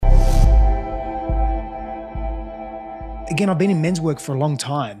Again, I've been in men's work for a long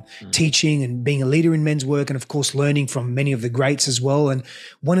time, teaching and being a leader in men's work, and of course, learning from many of the greats as well. And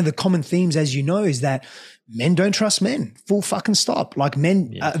one of the common themes, as you know, is that men don't trust men. Full fucking stop. Like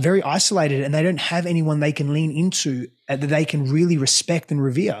men are very isolated and they don't have anyone they can lean into that they can really respect and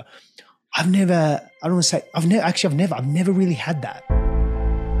revere. I've never really had that.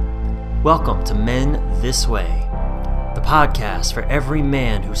 Welcome to Men This Way, the podcast for every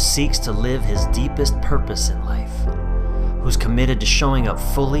man who seeks to live his deepest purpose in life, who's committed to showing up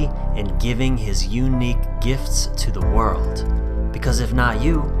fully and giving his unique gifts to the world. Because if not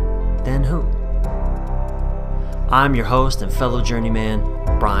you, then who? I'm your host and fellow journeyman,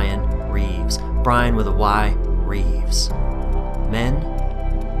 Brian Reeves. Brian with a Y, Reeves. Men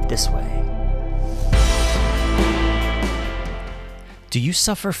This Way. Do you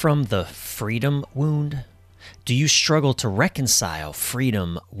suffer from the freedom wound? Do you struggle to reconcile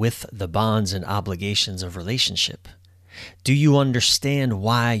freedom with the bonds and obligations of relationship? Do you understand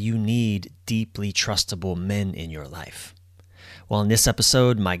why you need deeply trustable men in your life? Well, in this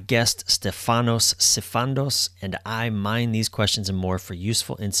episode, my guest Stefanos Sifandos and I mine these questions and more for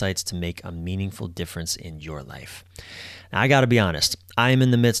useful insights to make a meaningful difference in your life. Now, I got to be honest, I am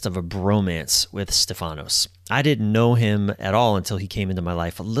in the midst of a bromance with Stefanos. I didn't know him at all until he came into my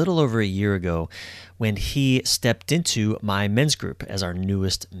life a little over a year ago when he stepped into my men's group as our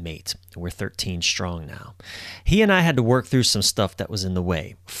newest mate. We're 13 strong now. He and I had to work through some stuff that was in the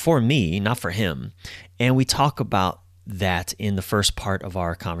way, for me, not for him, and we talk about that in the first part of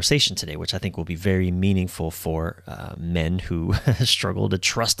our conversation today, which I think will be very meaningful for men who struggle to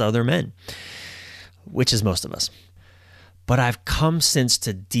trust other men, which is most of us. But I've come since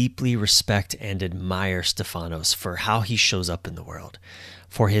to deeply respect and admire Stefanos for how he shows up in the world,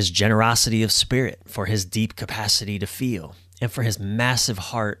 for his generosity of spirit, for his deep capacity to feel, and for his massive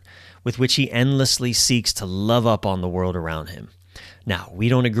heart with which he endlessly seeks to love up on the world around him. Now, we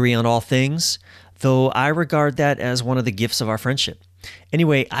don't agree on all things, though I regard that as one of the gifts of our friendship.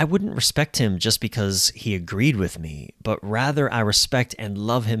 Anyway, I wouldn't respect him just because he agreed with me, but rather I respect and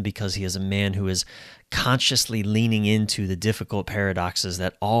love him because he is a man who is consciously leaning into the difficult paradoxes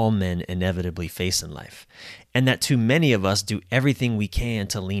that all men inevitably face in life, and that too many of us do everything we can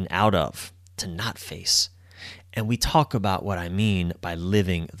to lean out of, to not face. And we talk about what I mean by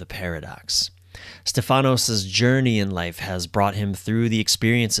living the paradox. Stefanos' journey in life has brought him through the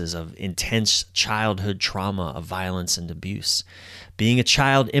experiences of intense childhood trauma of violence and abuse, being a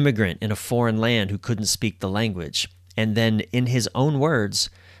child immigrant in a foreign land who couldn't speak the language, and then, in his own words,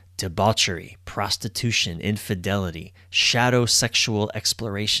 debauchery, prostitution, infidelity, shadow sexual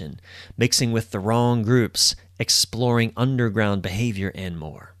exploration, mixing with the wrong groups, exploring underground behavior, and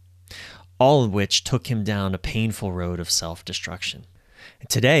more. All of which took him down a painful road of self-destruction.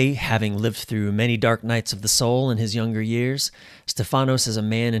 Today, having lived through many dark nights of the soul in his younger years, Stefanos is a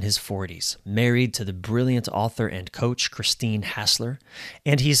man in his 40s, married to the brilliant author and coach Christine Hassler,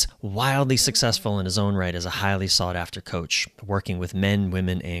 and he's wildly successful in his own right as a highly sought-after coach, working with men,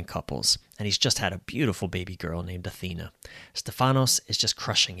 women, and couples. And he's just had a beautiful baby girl named Athena. Stefanos is just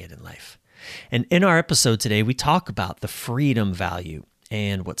crushing it in life. And in our episode today, we talk about the freedom value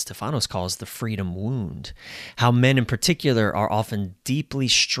and what Stefanos calls the freedom wound, how men in particular are often deeply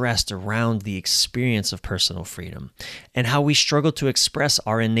stressed around the experience of personal freedom, and how we struggle to express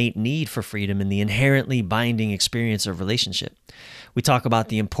our innate need for freedom in the inherently binding experience of relationship. We talk about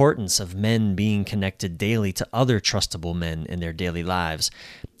the importance of men being connected daily to other trustable men in their daily lives,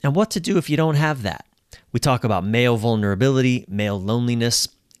 and what to do if you don't have that. We talk about male vulnerability, male loneliness,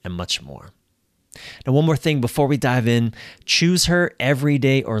 and much more. Now, one more thing before we dive in. Choose Her Every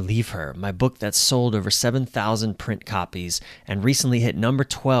Day or Leave Her, my book that sold over 7,000 print copies and recently hit number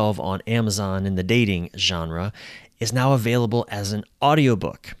 12 on Amazon in the dating genre, is now available as an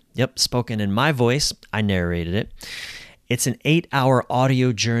audiobook. Yep, spoken in my voice. I narrated it. It's an 8-hour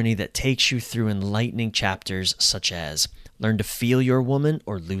audio journey that takes you through enlightening chapters such as learn to feel your woman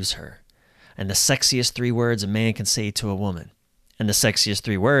or lose her, and the sexiest 3 words a man can say to a woman, and the sexiest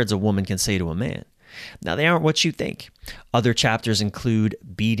 3 words a woman can say to a man. Now, they aren't what you think. Other chapters include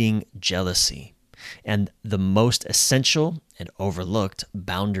beating jealousy and the most essential and overlooked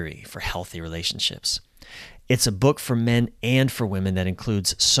boundary for healthy relationships. It's a book for men and for women that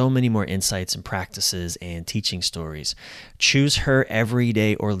includes so many more insights and practices and teaching stories. Choose Her Every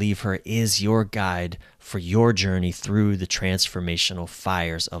Day or Leave Her is your guide for your journey through the transformational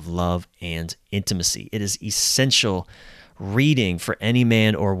fires of love and intimacy. It is essential reading for any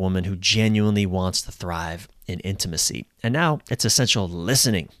man or woman who genuinely wants to thrive in intimacy. And now it's essential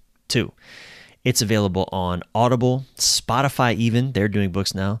listening too. It's available on Audible, Spotify even, they're doing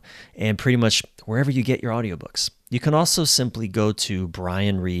books now, and pretty much wherever you get your audiobooks. You can also simply go to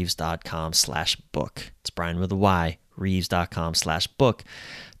brianreeves.com/book. It's Brian with a Y, reeves.com/book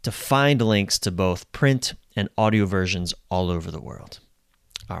to find links to both print and audio versions all over the world.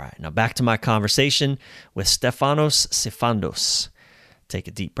 All right, now back to my conversation with Stefanos Sifandos. Take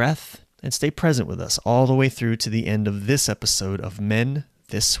a deep breath and stay present with us all the way through to the end of this episode of Men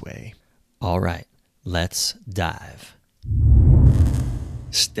This Way. All right, let's dive.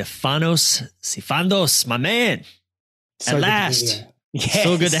 Stefanos Sifandos, my man. So at last. Yes.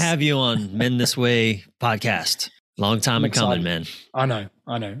 So good to have you on Men This Way podcast. Long time in coming, man. I know.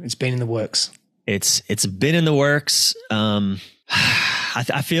 It's been in the works. It's been in the works. I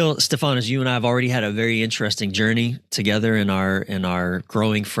feel, Stefanos, you and I have already had a very interesting journey together in our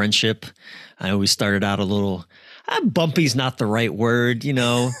growing friendship. I always started out a little bumpy's not the right word, you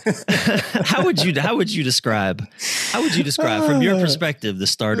know. How would you describe from your perspective the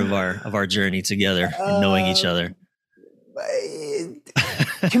start of our journey together and knowing each other?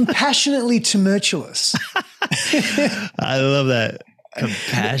 Compassionately tumultuous. I love that.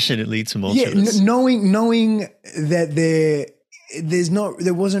 Compassionately tumultuous. Yeah, knowing that there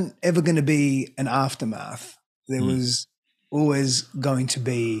wasn't ever going to be an aftermath. There was always going to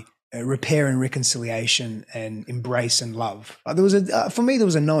be a repair and reconciliation and embrace and love. For me, there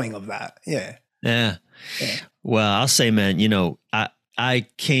was a knowing of that. Yeah. Well, I'll say, man, you know, I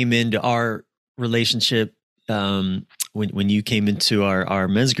came into our relationship when you came into our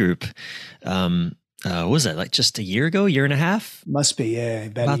men's group. What was that, like just a year ago, year and a half? Must be, yeah.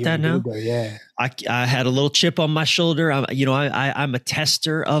 About that now? Ago, yeah. I had a little chip on my shoulder. I'm a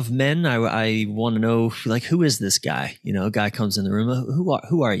tester of men. I want to know, like, who is this guy? You know, a guy comes in the room,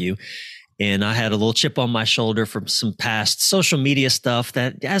 who are you? And I had a little chip on my shoulder from some past social media stuff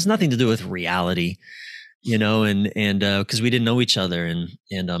that has nothing to do with reality, you know, and because we didn't know each other, and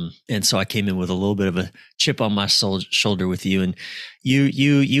so I came in with a little bit of a chip on my shoulder with you, and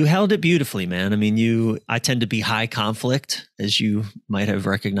you held it beautifully, man. I mean, I tend to be high conflict, as you might have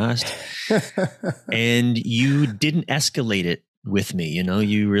recognized, and you didn't escalate it with me. You know,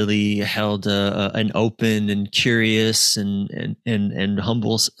 you really held an open and curious and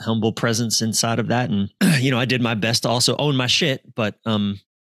humble presence inside of that, and you know, I did my best to also own my shit, but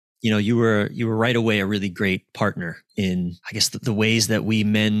you know, you were right away a really great partner in, I guess, the ways that we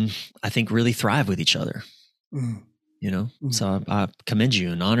men, I think, really thrive with each other. You know, so I commend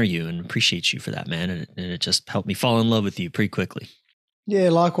you and honor you and appreciate you for that, man. And it just helped me fall in love with you pretty quickly. Yeah,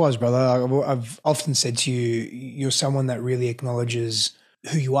 likewise, brother. I've often said to you, you're someone that really acknowledges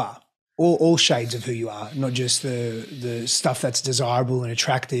who you are, all shades of who you are, not just the stuff that's desirable and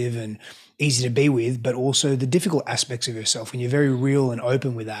attractive and easy to be with, but also the difficult aspects of yourself. And you're very real and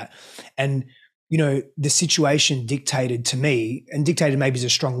open with that. And, you know, the situation dictated to me, and dictated maybe is a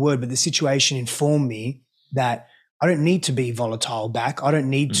strong word, but the situation informed me that I don't need to be volatile back. I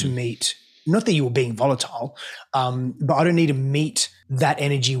don't need to meet, not that you were being volatile, but I don't need to meet that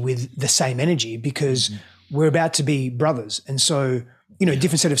energy with the same energy, because we're about to be brothers. And so, you know,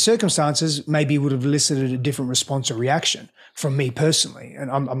 different set of circumstances maybe would have elicited a different response or reaction from me personally.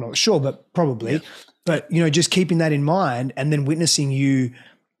 And I'm not sure, but probably. Yeah. But, you know, just keeping that in mind and then witnessing you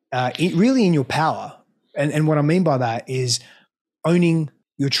really in your power. And what I mean by that is owning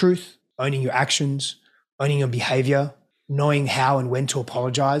your truth, owning your actions, owning your behavior, knowing how and when to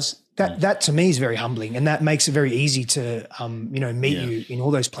apologize. That to me is very humbling, and that makes it very easy to, you know, meet you in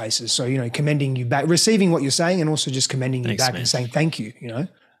all those places. So, you know, commending you back, receiving what you're saying, and also just commending you back, man, and saying thank you, you know?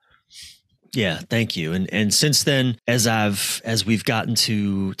 Yeah, thank you. And since then, as we've gotten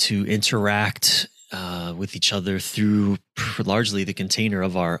to interact with each other through largely the container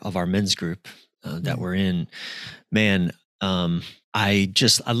of our men's group that we're in, man, I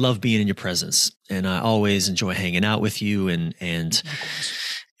love being in your presence, and I always enjoy hanging out with you, and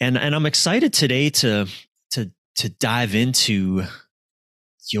I'm excited today to dive into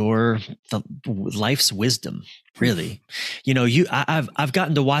the life's wisdom. Really, you know, I've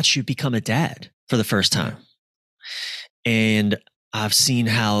gotten to watch you become a dad for the first time, and I've seen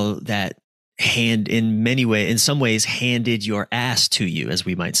how that in some ways handed your ass to you, as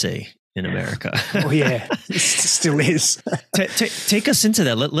we might say in America. Oh yeah, it still is. Take us into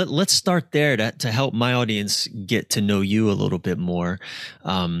that. Let's start there to help my audience get to know you a little bit more.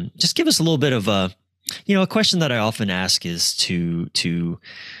 Just give us a little bit of a question that I often ask is to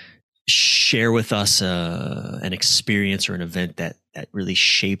share with us an experience or an event that really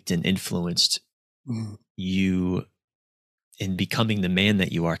shaped and influenced you in becoming the man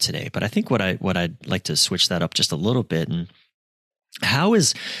that you are today. But I think what I'd like to switch that up just a little bit. And how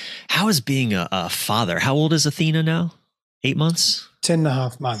is being a father? How old is Athena now? 8 months?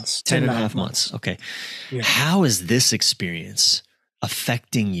 10.5 months. 10.5 months. Okay. Yeah. How is this experience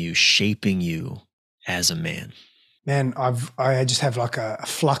affecting you, shaping you as a man? Man, I just have like a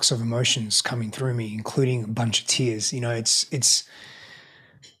flux of emotions coming through me, including a bunch of tears. You know, it's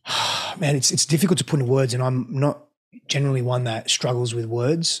man, it's difficult to put in words, and I'm not generally one that struggles with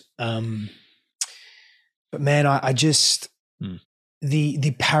words. But man, I just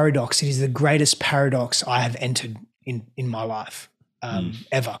the paradox. It is the greatest paradox I have entered in my life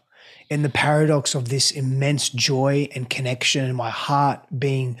ever. And the paradox of this immense joy and connection, and my heart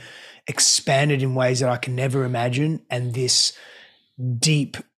being expanded in ways that I can never imagine, and this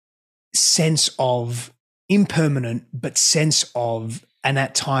deep sense of impermanent, but sense of, and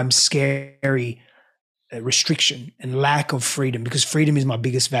at times scary, restriction and lack of freedom, because freedom is my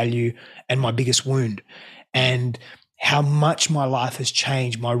biggest value and my biggest wound. And how much my life has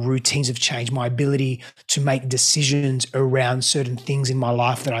changed, my routines have changed, my ability to make decisions around certain things in my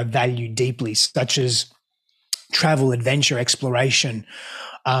life that I value deeply, such as travel, adventure, exploration,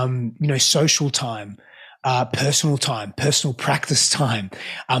 social time, personal practice time,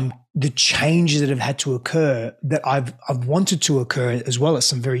 the changes that have had to occur that I've wanted to occur as well at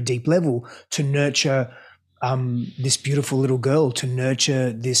some very deep level to nurture this beautiful little girl, to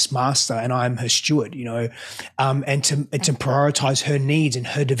nurture this master, and I'm her steward, and to prioritize her needs and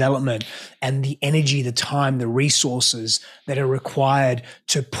her development and the energy, the time, the resources that are required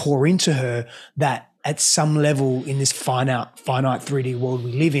to pour into her, that at some level in this finite 3D world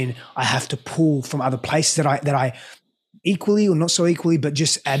we live in, I have to pull from other places that I equally or not so equally, but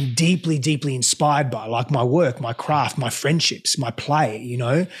just am deeply, deeply inspired by, like my work, my craft, my friendships, my play,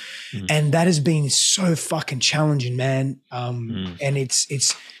 and that has been so fucking challenging, man. And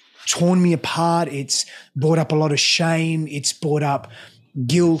it's torn me apart. It's brought up a lot of shame. It's brought up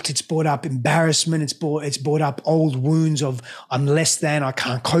guilt. It's brought up embarrassment. It's brought up old wounds of I'm less than, I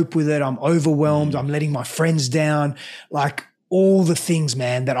can't cope with it. I'm overwhelmed. I'm letting my friends down. Like all the things,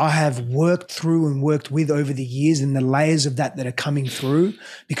 man, that I have worked through and worked with over the years, and the layers of that are coming through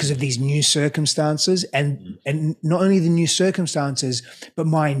because of these new circumstances, and not only the new circumstances, but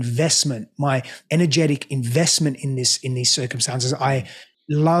my investment, my energetic investment in these circumstances. I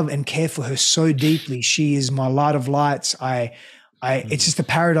love and care for her so deeply. She is my light of lights. It's just a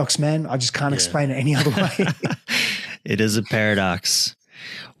paradox, man. I just can't explain it any other way. It is a paradox.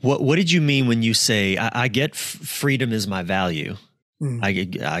 What did you mean when you say, I get freedom is my value? And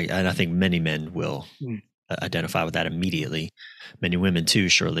I think many men will identify with that immediately. Many women too,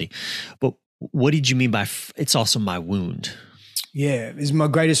 surely. But what did you mean by it's also my wound? Yeah, it's my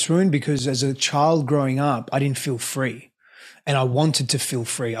greatest wound, because as a child growing up, I didn't feel free. And I wanted to feel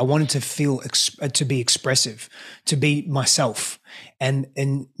free. I wanted to feel, to be expressive, to be myself. And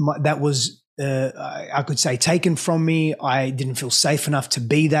that was, I could say, taken from me. I didn't feel safe enough to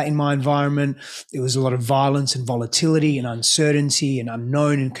be that in my environment. There was a lot of violence and volatility and uncertainty and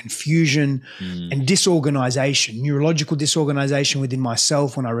unknown and confusion and disorganization, neurological disorganization within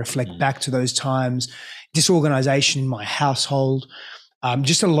myself when I reflect back to those times, disorganization in my household,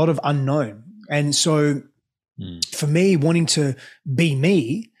 just a lot of unknown. And so for me, wanting to be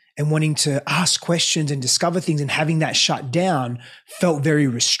me and wanting to ask questions and discover things and having that shut down felt very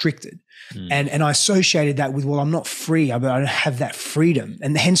restricted. And I associated that with, well, I'm not free, but I don't have that freedom.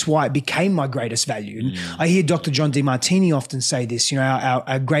 And hence why it became my greatest value. And I hear Dr. John DeMartini often say this,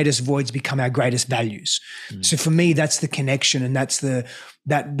 our greatest voids become our greatest values. So for me, that's the connection. And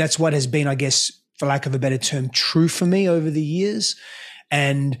that's what has been, I guess, for lack of a better term, true for me over the years.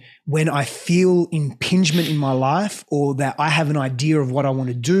 And when I feel impingement in my life, or that I have an idea of what I want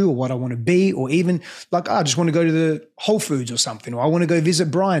to do or what I want to be, or even like, I just want to go to the Whole Foods or something, or I want to go visit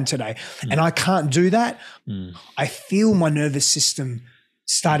Brian today, and I can't do that, I feel my nervous system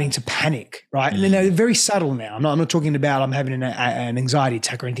starting to panic, right? And then they're very subtle now. I'm not talking about I'm having an anxiety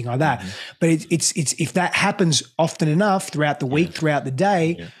attack or anything like that, but it's if that happens often enough throughout the week, throughout the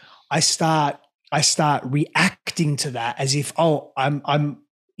day, I start reacting to that as if, I'm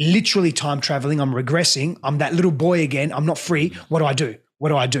literally time traveling. I'm regressing. I'm that little boy again. I'm not free. What do I do? What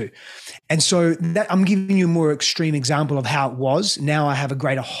do I do? And so that I'm giving you a more extreme example of how it was. Now I have a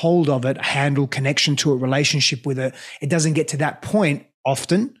greater hold of it, handle, connection to it, relationship with it. It doesn't get to that point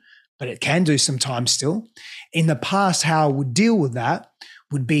often, but it can do sometimes still. In the past, how I would deal with that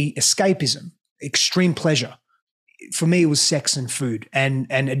would be escapism, extreme pleasure. For me, it was sex and food and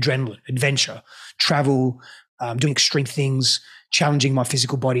adrenaline, adventure, travel, doing extreme things, challenging my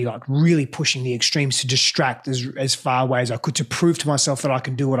physical body, like really pushing the extremes to distract as far away as I could, to prove to myself that I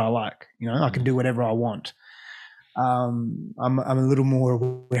can do what I like. I can do whatever I want. I'm a little more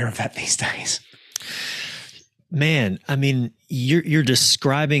aware of that these days. Man, I mean, you're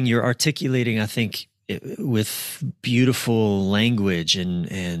articulating, I think, with beautiful language and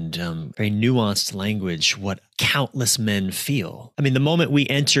very nuanced language, what countless men feel. I mean, the moment we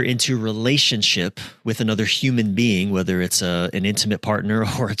enter into relationship with another human being, whether it's an intimate partner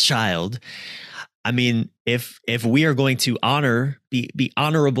or a child, I mean, if we are going to be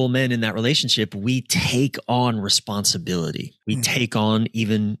honorable men in that relationship, we take on responsibility. We take on,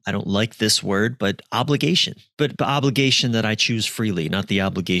 even, I don't like this word, but obligation. But obligation that I choose freely, not the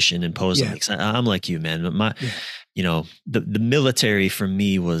obligation imposed on me. 'Cause I'm like you, man. The military for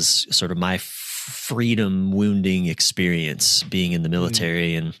me was sort of my freedom wounding experience, being in the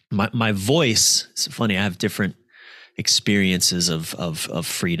military. And my voice, it's funny, I have different experiences of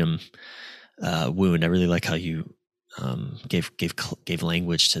freedom wound. I really like how you gave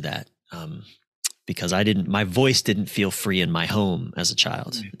language to that, because my voice didn't feel free in my home as a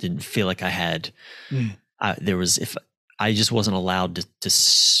child. It didn't feel like I had. I just wasn't allowed to.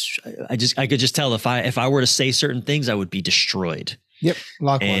 I could just tell if I were to say certain things, I would be destroyed. Yep,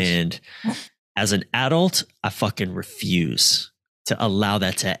 likewise. And as an adult, I fucking refuse to allow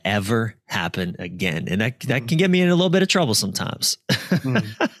that to ever happen again, and that can get me in a little bit of trouble sometimes.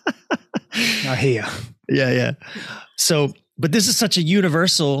 I hear. Yeah. So, but this is such a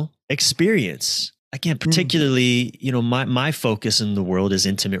universal experience. Again, particularly, my focus in the world is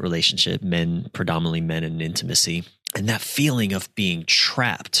intimate relationship, predominantly men in intimacy, and that feeling of being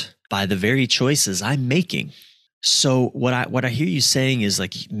trapped by the very choices I'm making. So what I hear you saying is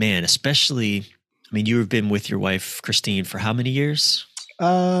like, man, especially, I mean, you've been with your wife, Christine, for how many years?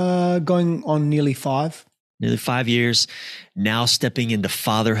 Going on nearly 5. Nearly 5 years. Now stepping into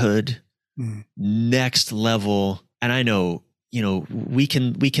fatherhood. Next level. And I know, we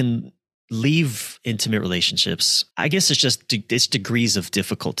can leave intimate relationships. I guess it's degrees of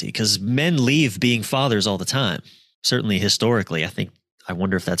difficulty, because men leave being fathers all the time. Certainly historically, I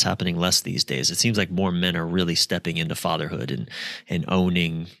wonder if that's happening less these days. It seems like more men are really stepping into fatherhood and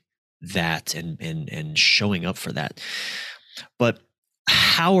owning that and showing up for that. But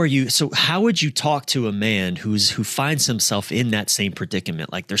how would you talk to a man who finds himself in that same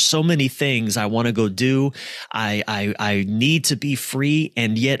predicament? Like, there's so many things I want to go do. I need to be free.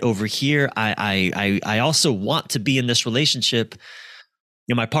 And yet over here, I also want to be in this relationship.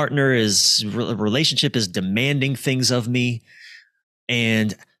 My relationship is demanding things of me,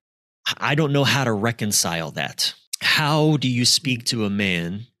 and I don't know how to reconcile that. How do you speak to a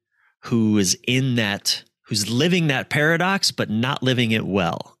man who is who's living that paradox, but not living it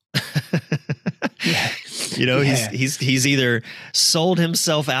well? He's either sold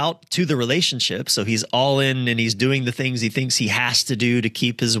himself out to the relationship, so he's all in and he's doing the things he thinks he has to do to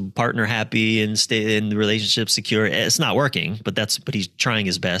keep his partner happy and stay in the relationship secure. It's not working, but he's trying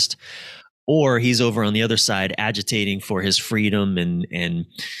his best. Or he's over on the other side agitating for his freedom, and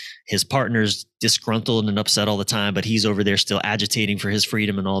his partner's disgruntled and upset all the time, but he's over there still agitating for his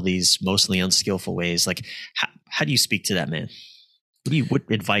freedom in all these mostly unskillful ways. Like, how do you speak to that man? What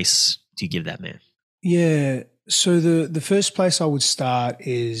advice do you give that man? Yeah. So the first place I would start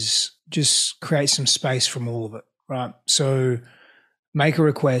is just create some space from all of it, right? So make a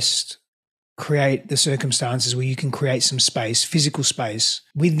request, create the circumstances where you can create some space, physical space,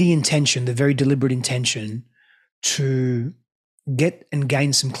 with the intention, the very deliberate intention to get and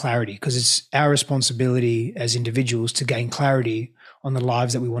gain some clarity, because it's our responsibility as individuals to gain clarity on the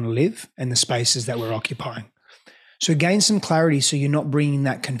lives that we want to live and the spaces that we're occupying. So gain some clarity so you're not bringing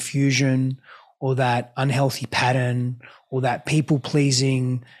that confusion or that unhealthy pattern or that people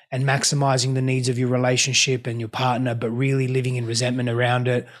pleasing and maximizing the needs of your relationship and your partner, but really living in resentment around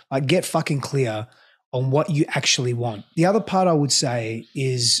it. Like, get fucking clear on what you actually want. The other part I would say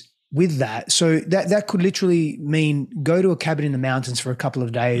is with that, so that could literally mean go to a cabin in the mountains for a couple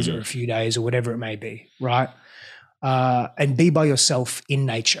of days or a few days or whatever it may be, right? And be by yourself in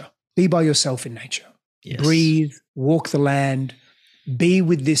nature. Be by yourself in nature. Yes. Breathe, walk the land, be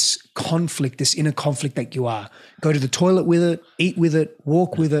with this conflict, this inner conflict that you are. Go to the toilet with it, eat with it,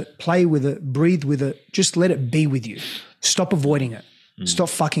 walk with it, play with it, breathe with it. Just let it be with you. Stop avoiding it. Stop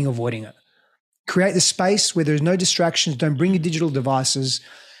fucking avoiding it. Create the space where there's no distractions. Don't bring your digital devices.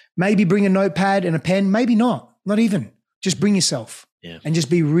 Maybe bring a notepad and a pen. Maybe not even. Just bring yourself and just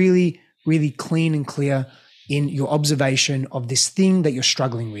be really, really clean and clear in your observation of this thing that you're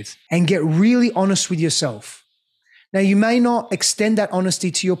struggling with, and get really honest with yourself. Now, you may not extend that honesty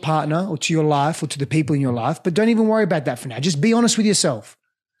to your partner or to your life or to the people in your life, but don't even worry about that for now. Just be honest with yourself.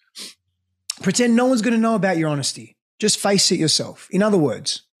 Pretend no one's going to know about your honesty. Just face it yourself. In other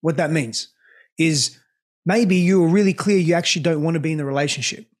words, what that means is maybe you are really clear you actually don't want to be in the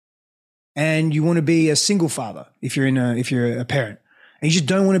relationship. and you want to be a single father if you're a parent, and you just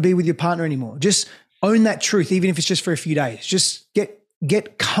don't want to be with your partner anymore. Just own that truth, even if it's just for a few days. Just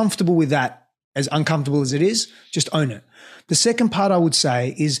get comfortable with that, as uncomfortable as it is. Just own it. The second part I would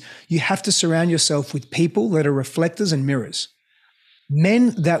say is you have to surround yourself with people that are reflectors and mirrors.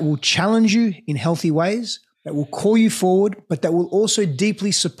 Men that will challenge you in healthy ways, that will call you forward, but that will also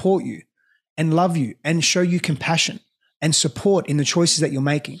deeply support you and love you and show you compassion and support in the choices that you're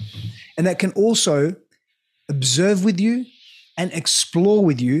making. And that can also observe with you and explore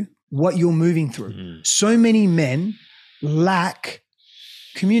with you what you're moving through. Mm-hmm. So many men lack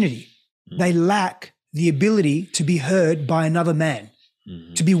community. Mm-hmm. They lack the ability to be heard by another man,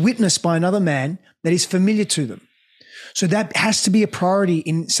 to be witnessed by another man that is familiar to them. So that has to be a priority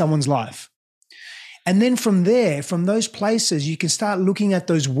in someone's life. And then from there, from those places, you can start looking at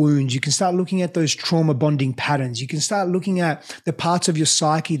those wounds. You can start looking at those trauma bonding patterns. You can start looking at the parts of your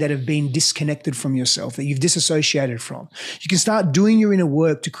psyche that have been disconnected from yourself, that you've disassociated from. You can start doing your inner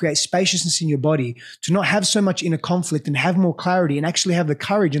work to create spaciousness in your body, to not have so much inner conflict and have more clarity, and actually have the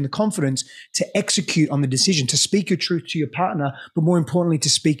courage and the confidence to execute on the decision, to speak your truth to your partner, but more importantly, to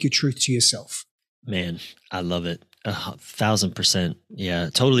speak your truth to yourself. Man, I love it. 1,000%. Yeah,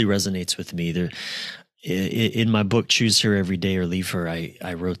 it totally resonates with me. In my book, Choose Her Every Day or Leave Her,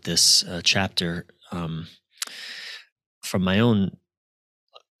 I wrote this chapter from my own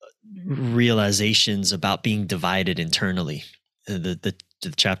realizations about being divided internally. The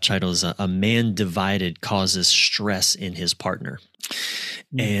chapter title is A Man Divided Causes Stress in His Partner.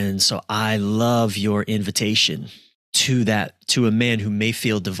 And so I love your invitation to a man who may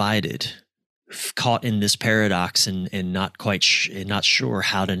feel divided, caught in this paradox and not not sure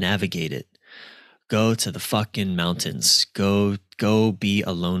how to navigate it. Go to the fucking mountains. Go be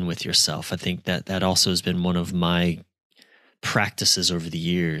alone with yourself. I think that also has been one of my practices over the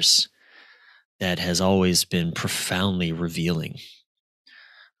years that has always been profoundly revealing,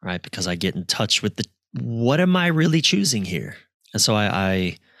 right? Because I get in touch with what am I really choosing here? And so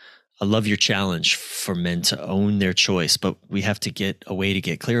I love your challenge for men to own their choice, but we have to get a way to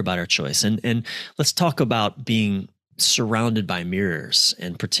get clear about our choice. And let's talk about being surrounded by mirrors,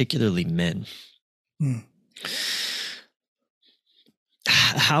 and particularly men.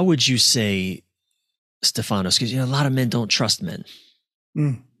 How would you say, Stefanos, because a lot of men don't trust men.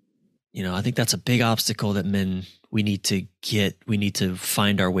 I think that's a big obstacle that we need to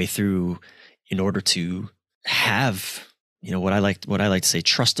find our way through in order to have what I like to say,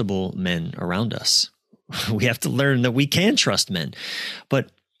 trustable men around us. We have to learn that we can trust men.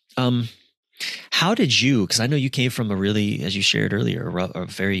 But how did you, because I know you came from a really, as you shared earlier, a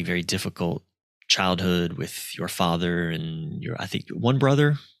very, very difficult childhood with your father and I think one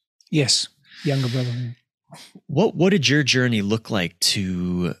brother? Yes, younger brother. What did your journey look like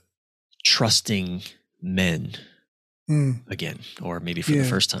to trusting men again, or maybe for the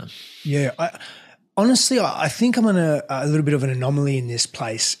first time? Yeah. Honestly, I think I'm a little bit of an anomaly in this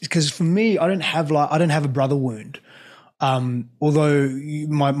place, because for me, I don't have a brother wound. Although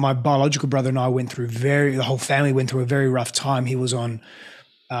my biological brother and I the whole family went through a very rough time. He was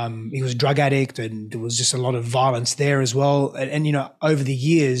he was a drug addict, and there was just a lot of violence there as well. And over the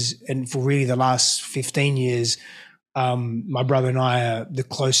years, and for really the last 15 years, my brother and I are the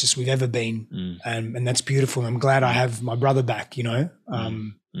closest we've ever been. And that's beautiful. I'm glad I have my brother back,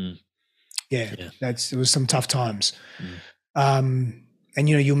 it was some tough times. And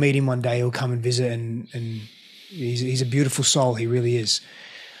you'll meet him one day, he'll come and visit, and he's a beautiful soul. He really is.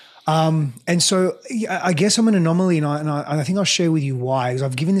 And so I guess I'm an anomaly, and I think I'll share with you why, because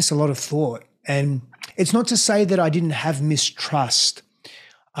I've given this a lot of thought. And it's not to say that I didn't have mistrust,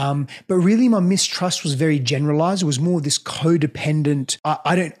 but really my mistrust was very generalized. It was more this codependent,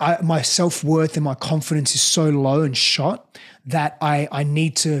 my self-worth and my confidence is so low and shot that I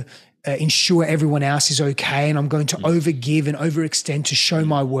need to ensure everyone else is okay, and I'm going to overgive and overextend to show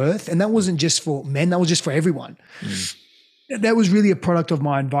my worth. And that wasn't just for men, that was just for everyone. That was really a product of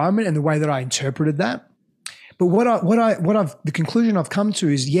my environment and the way that I interpreted that. But the conclusion I've come to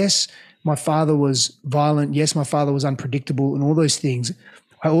is, yes, my father was violent. Yes, my father was unpredictable and all those things.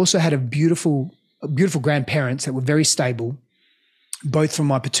 I also had beautiful grandparents that were very stable, both from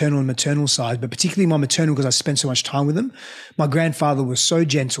my paternal and maternal side, but particularly my maternal, because I spent so much time with them. My grandfather was so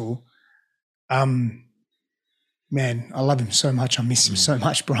gentle. Man, I love him so much. I miss him so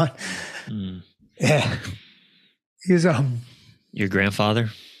much, Brian. Yeah. He was, your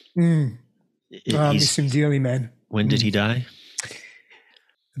grandfather? I miss him dearly, man. When did he die?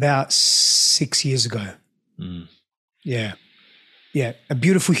 About 6 years ago. Yeah. Yeah. A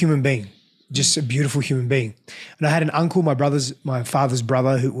beautiful human being. Just a beautiful human being. And I had an uncle, my father's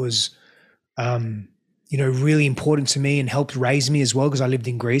brother, who was really important to me and helped raise me as well, because I lived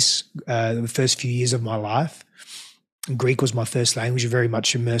in Greece the first few years of my life. Greek was my first language, very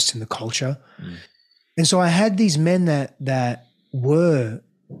much immersed in the culture. And so I had these men that were,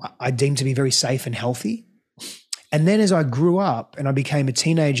 I deemed to be very safe and healthy. And then as I grew up and I became a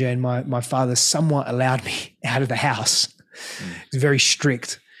teenager and my father somewhat allowed me out of the house, it was very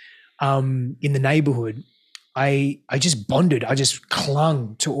strict in the neighborhood, I just bonded. I just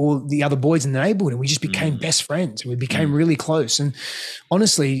clung to all the other boys in the neighborhood and we just became best friends. We became really close. And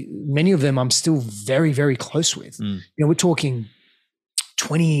honestly, many of them I'm still very, very close with. We're talking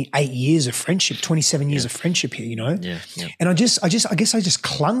 28 years of friendship, 27 years of friendship here, And I guess I just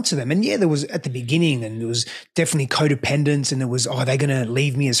clung to them. And there was at the beginning, and there was definitely codependence, and there was, are they going to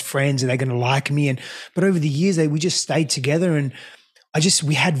leave me as friends? Are they going to like me? But over the years, we just stayed together, and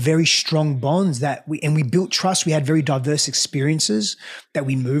we had very strong bonds and we built trust. We had very diverse experiences that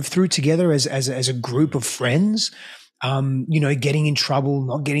we moved through together as a group of friends. Getting in trouble,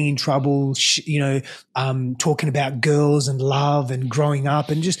 not getting in trouble, talking about girls and love and growing up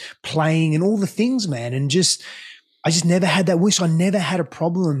and just playing and all the things, man. And I just never had that wish. I never had a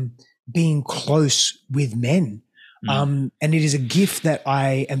problem being close with men. And it is a gift that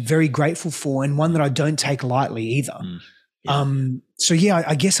I am very grateful for, and one that I don't take lightly either.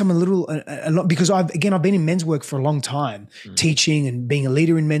 I guess I'm a lot, because I've been in men's work for a long time, teaching and being a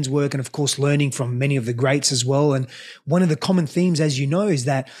leader in men's work, and of course learning from many of the greats as well. And one of the common themes, as you know, is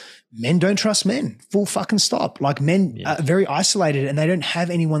that men don't trust men. Full fucking stop. Like men are very isolated and they don't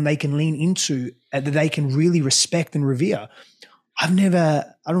have anyone they can lean into that they can really respect and revere. I've never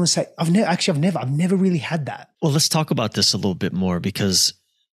really had that. Well, let's talk about this a little bit more because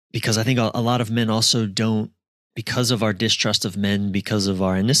I think a lot of men also don't, because of our distrust of men,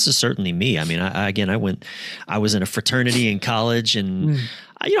 and this is certainly me. I mean, I was in a fraternity in college, and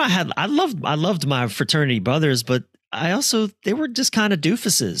I loved my fraternity brothers, but they were just kind of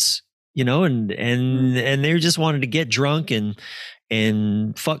doofuses, and they just wanted to get drunk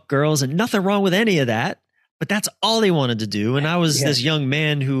and fuck girls, and nothing wrong with any of that. But that's all they wanted to do. And I was this young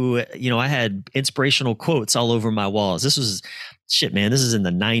man who, I had inspirational quotes all over my walls. This was shit, man. This is in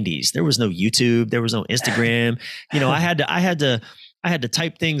the 90s. There was no YouTube. There was no Instagram. I had to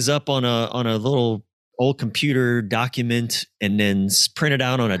type things up on a little old computer document and then print it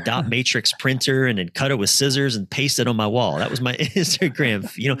out on a dot matrix printer and then cut it with scissors and paste it on my wall. That was my Instagram.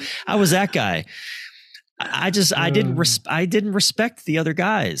 I was that guy. I didn't respect the other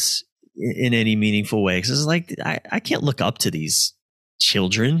guys in any meaningful way. Cause it's like, I can't look up to these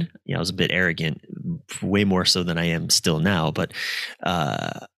children. I was a bit arrogant, way more so than I am still now. But,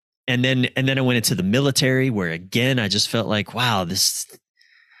 and then I went into the military, where again, I just felt like, wow,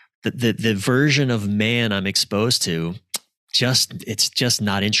 the version of man I'm exposed to, it's just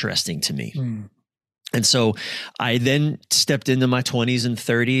not interesting to me. And so I then stepped into my 20s and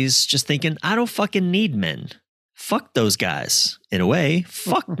 30s, just thinking, I don't fucking need men. Fuck those guys. In a way,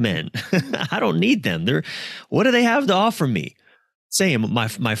 fuck men. I don't need them. What do they have to offer me? Same.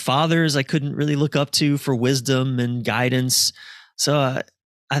 My fathers, I couldn't really look up to for wisdom and guidance. So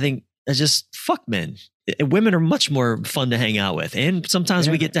I think I just fuck men. Women are much more fun to hang out with, and sometimes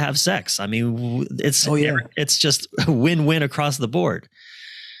we get to have sex. I mean, it's just a win-win across the board.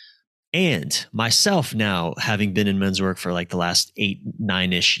 And myself now, having been in men's work for like the last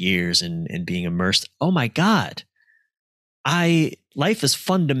 8-9-ish years and being immersed, oh my God, life is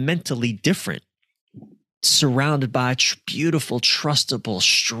fundamentally different. Surrounded by beautiful, trustable,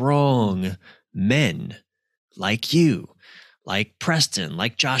 strong men like you, like Preston,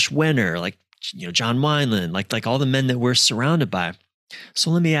 like Josh Wenner, like John Wineland, like all the men that we're surrounded by.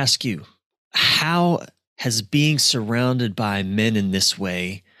 So let me ask you, how has being surrounded by men in this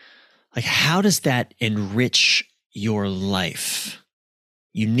way, like how does that enrich your life?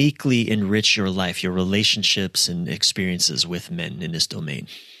 Uniquely enrich your life, your relationships and experiences with men in this domain?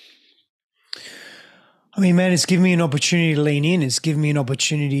 I mean, man, it's given me an opportunity to lean in. It's given me an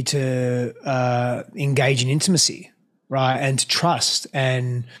opportunity to engage in intimacy, right? And to trust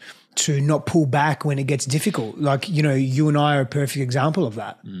and to not pull back when it gets difficult. Like, you and I are a perfect example of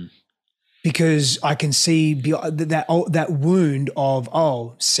that. Because I can see that wound of,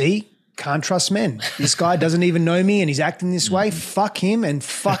 can't trust men. This guy doesn't even know me and he's acting this way. Fuck him and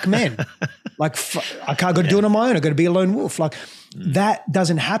fuck men. Like, I got to do it on my own. I got to be a lone wolf. Like, that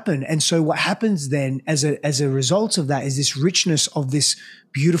doesn't happen. And so what happens then as a result of that is this richness of this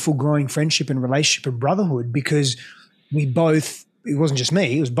beautiful growing friendship and relationship and brotherhood, because we both, it wasn't just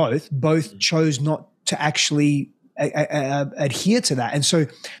me, it was both chose not to actually adhere to that. And so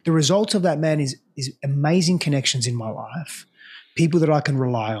the result of that, man, is amazing connections in my life, people that I can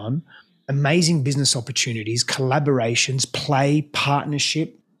rely on, amazing business opportunities, collaborations, play,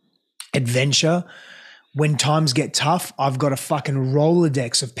 partnership, adventure. When times get tough, I've got a fucking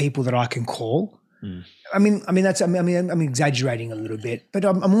Rolodex of people that I can call. I'm exaggerating a little bit, but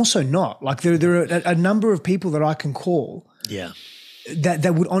I'm also not. Like there are a number of people that I can call. Yeah.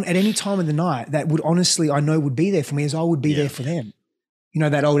 That would at any time of the night that would honestly I know would be there for me as I would be there for them. You know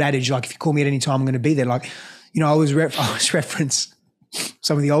that old adage, like if you call me at any time, I'm going to be there. Like, you know, I always reference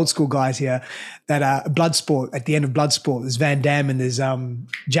some of the old school guys here that Bloodsport, at the end of Bloodsport, there's Van Damme and there's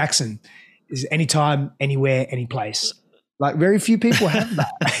Jackson. Is anytime, anywhere, any place. Like very few people have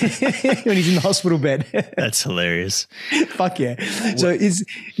that when he's in the hospital bed. That's hilarious. Fuck yeah. So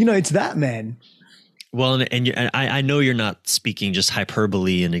it's that, man. Well, and I know you're not speaking just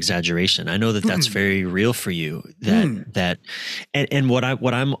hyperbole and exaggeration. I know that that's very real for you. And what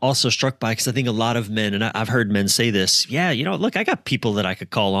I'm also struck by, because I think a lot of men, and I've heard men say this. Yeah, you know, look, I got people that I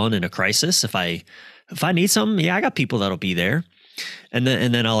could call on in a crisis if I need something. Yeah, I got people that'll be there. And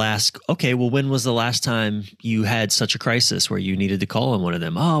then I'll ask, okay, well, when was the last time you had such a crisis where you needed to call on one of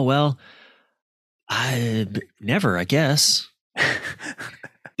them? Oh, well, I never, I guess.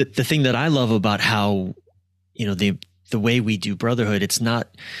 The thing that I love about how, you know, the way we do brotherhood, it's not,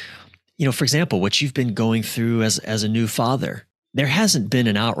 you know, for example, what you've been going through as a new father, there hasn't been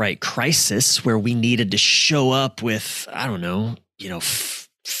an outright crisis where we needed to show up with, I don't know, you know,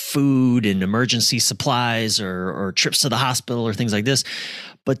 food and emergency supplies or trips to the hospital or things like this,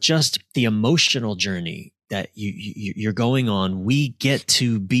 but just the emotional journey that you're going on. We get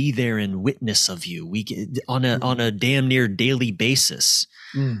to be there and witness of you. We get on a damn near daily basis.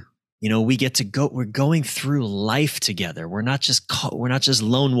 You know, we get to go, we're going through life together. We're not just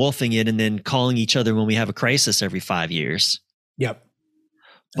lone wolfing it and then calling each other when we have a crisis every 5 years. Yep.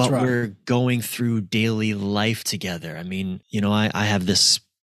 That's but right. We're going through daily life together. I mean, you know, I have this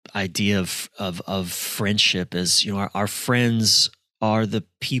idea of friendship as, you know, our friends are the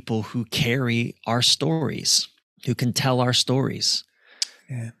people who carry our stories, who can tell our stories.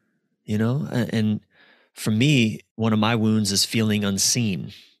 Yeah. You know, and for me, one of my wounds is feeling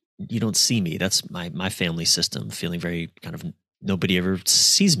unseen. You don't see me. That's my family system, feeling very kind of, nobody ever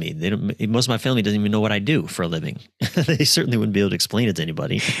sees me. Most of my family doesn't even know what I do for a living. They certainly wouldn't be able to explain it to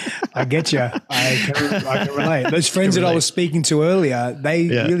anybody. I get you. I can relate. Those friends that I was speaking to earlier, they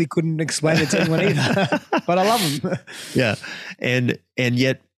really couldn't explain it to anyone either, but I love them. Yeah. And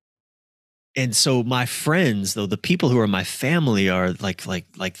yet, and so my friends, though, the people who are my family are like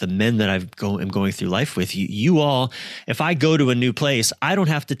the men that am going through life with. You all, if I go to a new place, I don't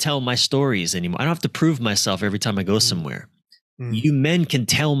have to tell my stories anymore. I don't have to prove myself every time I go somewhere. You men can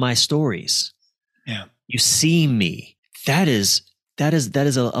tell my stories. Yeah. You see me. That is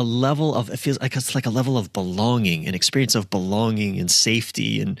a level of, it feels like it's like a level of belonging, an experience of belonging and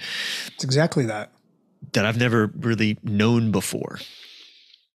safety. And it's exactly that I've never really known before.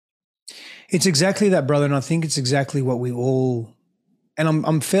 It's exactly that, brother. And I think it's exactly what we all, and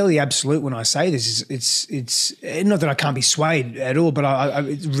I'm fairly absolute when I say this, it's not that I can't be swayed at all, but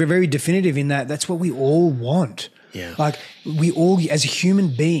it's very definitive in that that's what we all want. Yeah. Like we all, as a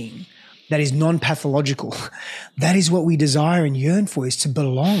human being that is non-pathological, that is what we desire and yearn for, is to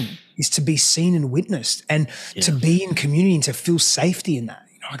belong, is to be seen and witnessed, and to be in community and to feel safety in that.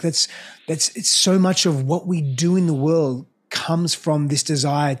 You know, like it's so much of what we do in the world comes from this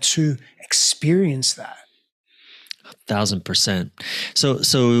desire to experience that. 1,000%.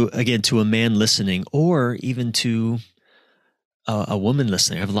 So again, to a man listening, or even to a woman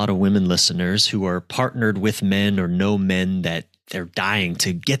listening, I have a lot of women listeners who are partnered with men or know men that they're dying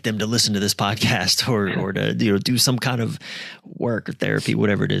to get them to listen to this podcast or to, you know, do some kind of work or therapy,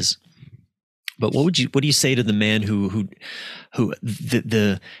 whatever it is. But what do you say to the man who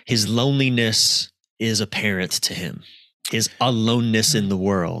his loneliness is apparent to him? His aloneness in the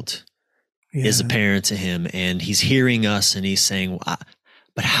world is apparent to him, and he's hearing us and he's saying,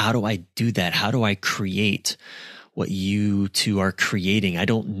 but how do I do that? How do I create what you two are creating? I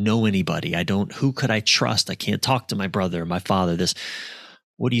don't know anybody. Who could I trust? I can't talk to my brother or my father.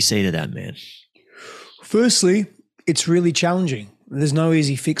 What do you say to that man? Firstly, it's really challenging. There's no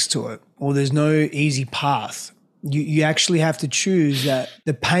easy fix to it, or there's no easy path. You actually have to choose that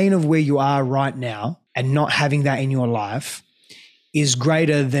the pain of where you are right now and not having that in your life is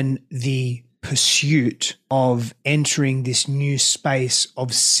greater than the pursuit of entering this new space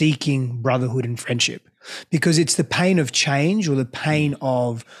of seeking brotherhood and friendship. Because it's the pain of change, or the pain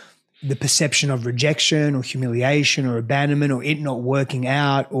of the perception of rejection or humiliation or abandonment, or it not working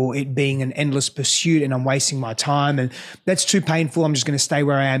out, or it being an endless pursuit and I'm wasting my time and that's too painful. I'm just going to stay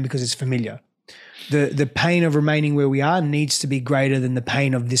where I am because it's familiar. the pain of remaining where we are needs to be greater than the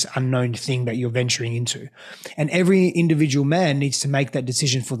pain of this unknown thing that you're venturing into. And every individual man needs to make that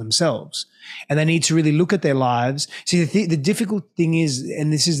decision for themselves. And they need to really look at their lives. See, the difficult thing is,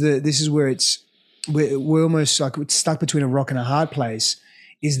 and this is where we're almost like we're stuck between a rock and a hard place,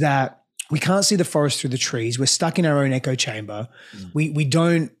 is that we can't see the forest through the trees. We're stuck in our own echo chamber. We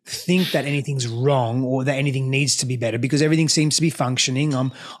don't think that anything's wrong or that anything needs to be better because everything seems to be functioning.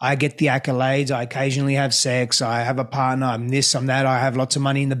 I get the accolades. I occasionally have sex. I have a partner. I'm this, I'm that. I have lots of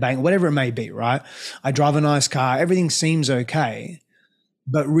money in the bank, whatever it may be, right? I drive a nice car. Everything seems okay.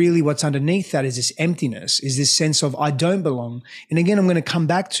 But really what's underneath that is this emptiness, is this sense of I don't belong. And again, I'm going to come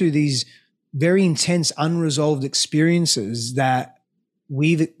back to these very intense, unresolved experiences that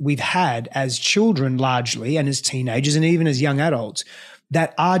we've had as children largely and as teenagers and even as young adults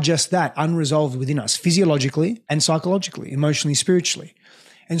that are just that, unresolved within us physiologically and psychologically, emotionally, spiritually.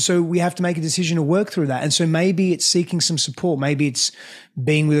 And so we have to make a decision to work through that. And so maybe it's seeking some support. Maybe it's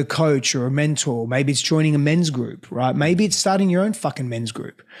being with a coach or a mentor. Maybe it's joining a men's group, right? Maybe it's starting your own fucking men's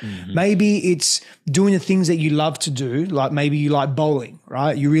group. Mm-hmm. Maybe it's doing the things that you love to do. Like maybe you like bowling,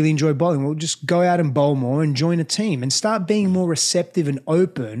 right? You really enjoy bowling. Well, just go out and bowl more and join a team and start being more receptive and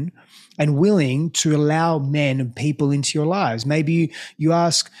open and willing to allow men and people into your lives. Maybe you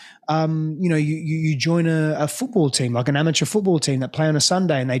ask, you join a football team, like an amateur football team that play on a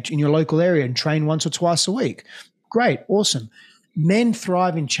Sunday and they in your local area and train once or twice a week. Great, awesome. Men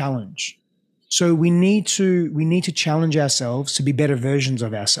thrive in challenge. So we need to challenge ourselves to be better versions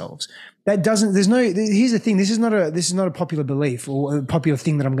of ourselves. Here's the thing, this is not a popular belief or a popular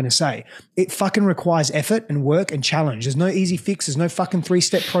thing that I'm going to say. It fucking requires effort and work and challenge. There's no easy fix. There's no fucking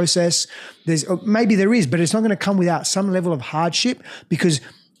 3-step process. Maybe there is, but it's not going to come without some level of hardship because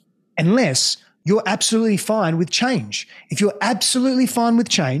unless you're absolutely fine with change. If you're absolutely fine with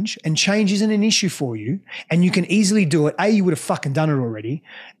change and change isn't an issue for you and you can easily do it, A, you would have fucking done it already.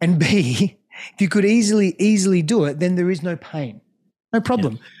 And B, if you could easily do it, then there is no pain. No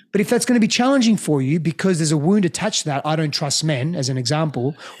problem. Yeah. But if that's going to be challenging for you because there's a wound attached to that, I don't trust men as an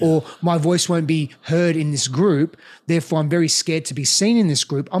example, or my voice won't be heard in this group, therefore I'm very scared to be seen in this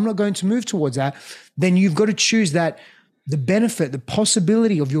group, I'm not going to move towards that, then you've got to choose that the benefit, the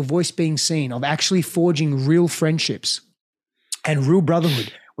possibility of your voice being seen, of actually forging real friendships and real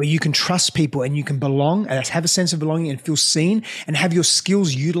brotherhood where you can trust people and you can belong and have a sense of belonging and feel seen and have your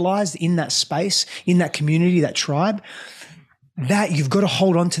skills utilized in that space, in that community, that tribe, that you've got to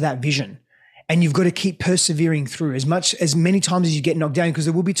hold on to that vision and you've got to keep persevering through as many times as you get knocked down, because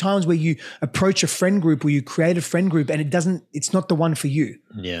there will be times where you approach a friend group or you create a friend group and it's not the one for you.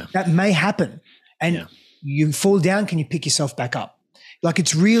 Yeah. That may happen. And you fall down, can you pick yourself back up? Like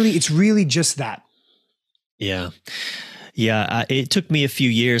it's really just that. Yeah. Yeah. It took me a few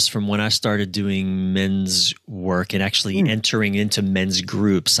years from when I started doing men's work and actually entering into men's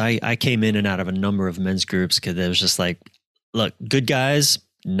groups. I came in and out of a number of men's groups because it was just like, look, good guys,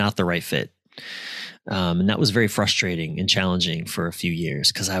 not the right fit. And that was very frustrating and challenging for a few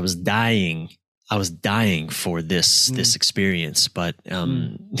years because I was dying for this experience, but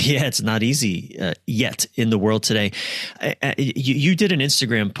it's not easy yet in the world today. You did an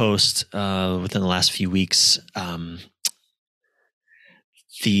Instagram post within the last few weeks.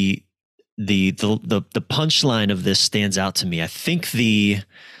 The punchline of this stands out to me. I think the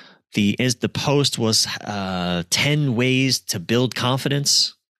post was 10 ways to build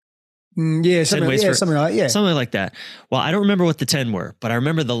confidence. Something like that. Well, I don't remember what the 10 were, but I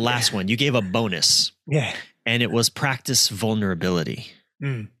remember the last one. You gave a bonus. Yeah. And it was practice vulnerability.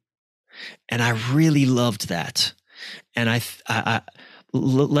 And I really loved that. And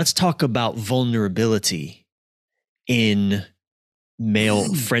let's talk about vulnerability in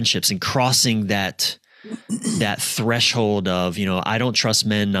male friendships and crossing that threshold of, I don't trust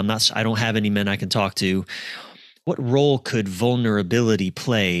men. I don't have any men I can talk to. What role could vulnerability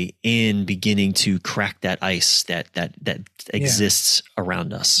play in beginning to crack that ice that exists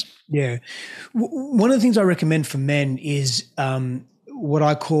around us? Yeah. One of the things I recommend for men is what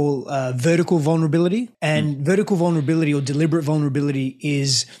I call vertical vulnerability. And vertical vulnerability or deliberate vulnerability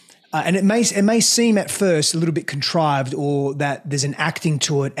is, and it may seem at first a little bit contrived or that there's an acting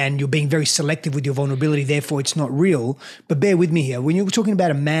to it and you're being very selective with your vulnerability, therefore it's not real. But bear with me here. When you're talking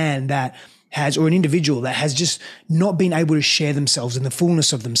about a man that has, or an individual that has just not been able to share themselves in the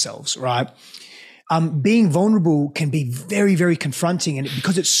fullness of themselves, right? being vulnerable can be very, very confronting. And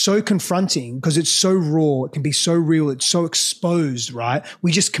because it's so confronting, because it's so raw, it can be so real, it's so exposed, right?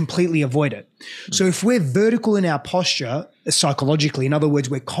 We just completely avoid it. So if we're vertical in our posture, psychologically, in other words,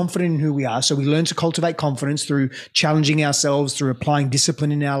 we're confident in who we are. So we learn to cultivate confidence through challenging ourselves, through applying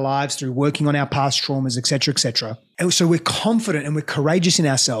discipline in our lives, through working on our past traumas, et cetera, et cetera. And so we're confident and we're courageous in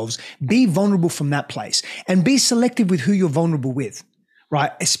ourselves. Be vulnerable from that place and be selective with who you're vulnerable with.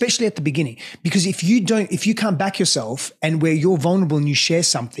 Right? Especially at the beginning, because if you can't back yourself and where you're vulnerable and you share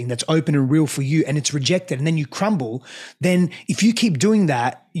something that's open and real for you and it's rejected and then you crumble, then if you keep doing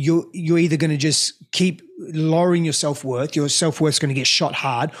that, you're either going to just keep lowering your self-worth is going to get shot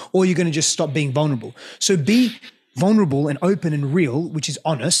hard, or you're going to just stop being vulnerable. So be vulnerable and open and real, which is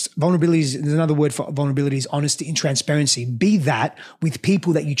honest. Vulnerability is another word for vulnerability is honesty and transparency. Be that with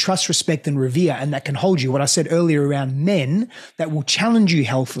people that you trust, respect, and revere, and that can hold you. What I said earlier around men that will challenge you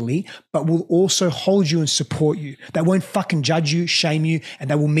healthily, but will also hold you and support you. That won't fucking judge you, shame you, and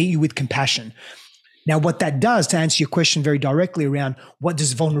they will meet you with compassion. Now, what that does, to answer your question very directly around what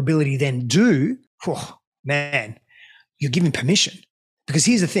does vulnerability then do? Oh, man, you're giving permission. Because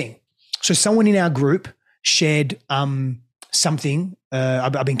here's the thing. So someone in our group shared something,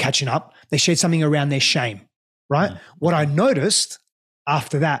 I've been catching up, they shared something around their shame, right? Mm-hmm. What I noticed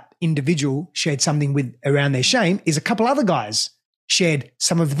after that individual shared something around their shame is a couple other guys shared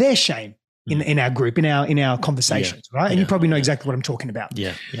some of their shame in our group, in our conversations, right? And you probably know exactly what I'm talking about.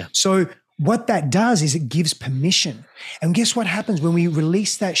 Yeah. So what that does is it gives permission. And guess what happens when we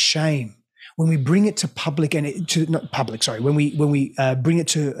release that shame? When we bring it to public when we bring it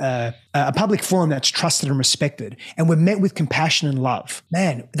to a public forum that's trusted and respected, and we're met with compassion and love,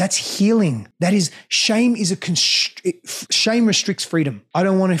 man, that's healing. That is, shame restricts freedom. I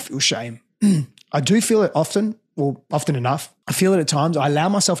don't want to feel shame. I do feel it often enough. I feel it at times. I allow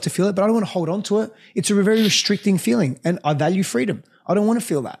myself to feel it, but I don't want to hold on to it. It's a very restricting feeling, and I value freedom. I don't want to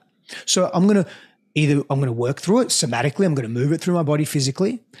feel that. So I'm going to work through it somatically. I'm going to move it through my body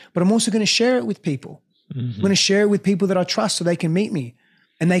physically, but I'm also going to share it with people. Mm-hmm. I'm going to share it with people that I trust so they can meet me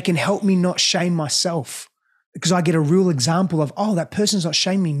and they can help me not shame myself, because I get a real example of, oh, that person's not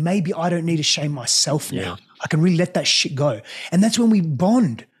shaming me. Maybe I don't need to shame myself now. I can really let that shit go. And that's when we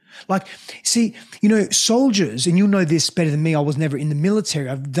bond. Like, see, soldiers, and you'll know this better than me. I was never in the military.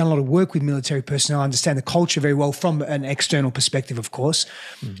 I've done a lot of work with military personnel. I understand the culture very well from an external perspective, of course.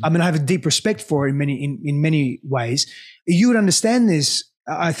 Mm-hmm. I mean, I have a deep respect for it in many ways. You would understand this.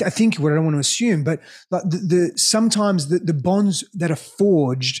 I think what I don't want to assume, but like sometimes the bonds that are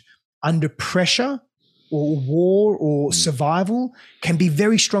forged under pressure or war or survival can be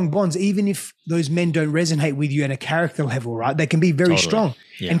very strong bonds, even if those men don't resonate with you at a character level, right? They can be very strong.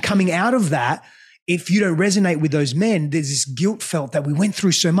 Yeah. And coming out of that, if you don't resonate with those men, there's this guilt felt that we went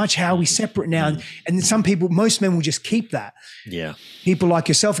through so much. How are we separate now? And some people, most men will just keep that. Yeah. People like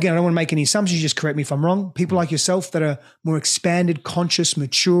yourself, again, I don't want to make any assumptions, just correct me if I'm wrong. People like yourself that are more expanded, conscious,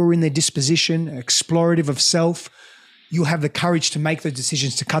 mature in their disposition, explorative of self, you'll have the courage to make those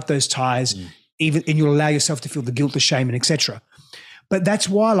decisions, to cut those ties, and you'll allow yourself to feel the guilt, the shame, and etc. But that's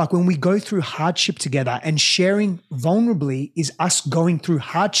why, like, when we go through hardship together, and sharing vulnerably is us going through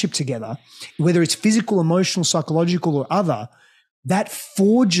hardship together, whether it's physical, emotional, psychological, or other, that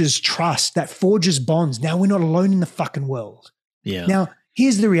forges trust, that forges bonds. Now we're not alone in the fucking world. Yeah. Now,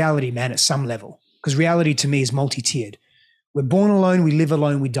 here's the reality, man, at some level, because reality to me is multi-tiered. We're born alone, we live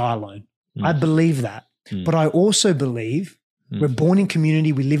alone, we die alone. I believe that. But I also believe we're born in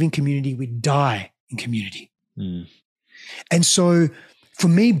community, we live in community, we die in community. And so for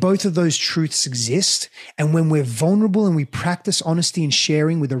me, both of those truths exist. And when we're vulnerable and we practice honesty and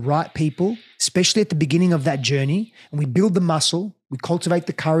sharing with the right people, especially at the beginning of that journey, and we build the muscle, we cultivate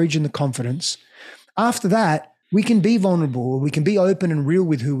the courage and the confidence, after that, we can be vulnerable, we can be open and real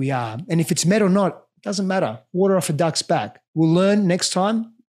with who we are. And if it's met or not, it doesn't matter. Water off a duck's back. We'll learn next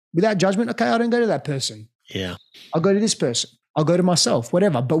time without judgment. Okay, I don't go to that person. Yeah. I'll go to this person. I'll go to myself,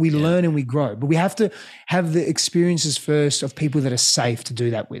 whatever. But we learn and we grow. But we have to have the experiences first of people that are safe to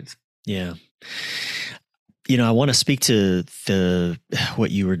do that with. Yeah. I want to speak to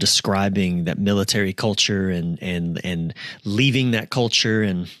what you were describing, that military culture and leaving that culture,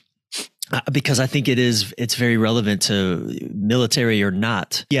 and because I think it's very relevant to military or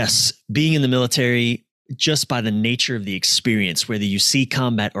not. Yes, being in the military, just by the nature of the experience, whether you see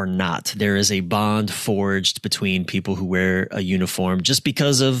combat or not, there is a bond forged between people who wear a uniform just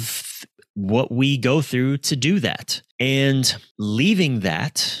because of what we go through to do that. And leaving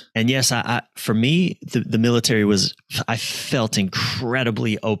that, and yes, for me, the military I felt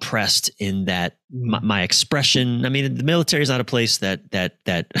incredibly oppressed in that my expression. I mean, the military is not a place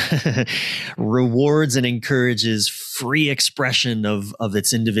that rewards and encourages free expression of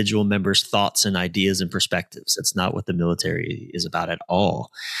its individual members' thoughts and ideas and perspectives. That's not what the military is about at all.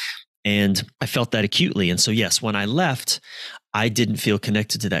 And I felt that acutely. And so, yes, when I left, I didn't feel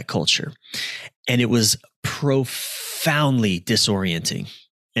connected to that culture. And it was profoundly disorienting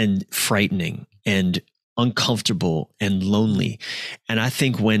and frightening and uncomfortable and lonely. And I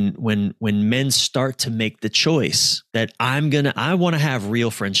think when men start to make the choice that I want to have real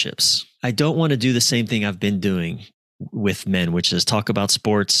friendships. I don't want to do the same thing I've been doing with men, which is talk about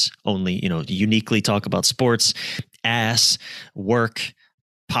sports only, uniquely talk about sports, work,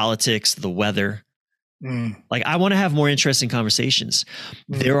 politics, the weather. Like, I want to have more interesting conversations.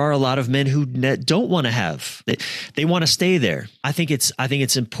 There are a lot of men who don't want to have. They want to stay there. I think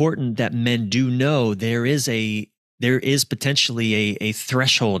it's important that men do know there is potentially a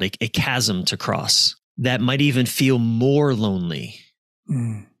threshold, a chasm to cross that might even feel more lonely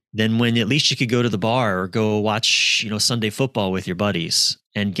than when at least you could go to the bar or go watch, Sunday football with your buddies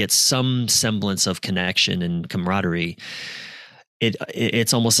and get some semblance of connection and camaraderie.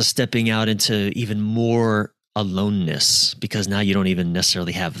 It's almost a stepping out into even more aloneness, because now you don't even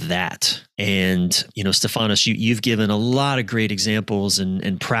necessarily have that. And, Stefanos, you've given a lot of great examples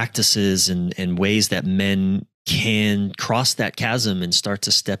and practices and ways that men can cross that chasm and start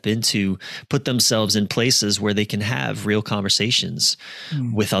to put themselves in places where they can have real conversations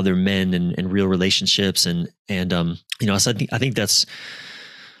with other men and real relationships. So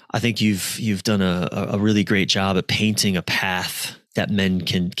I think you've done a really great job at painting a path that men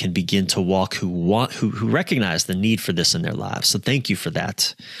can begin to walk who recognize the need for this in their lives. So thank you for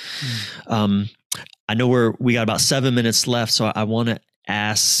that. I know we got about 7 minutes left, so I want to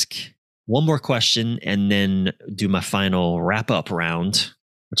ask one more question and then do my final wrap up round,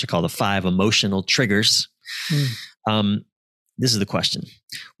 which I call the 5 emotional triggers. This is the question.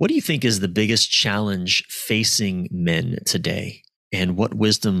 What do you think is the biggest challenge facing men today? And what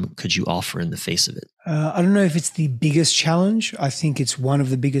wisdom could you offer in the face of it? I don't know if it's the biggest challenge. I think it's one of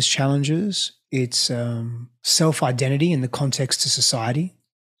the biggest challenges. It's self-identity in the context of society.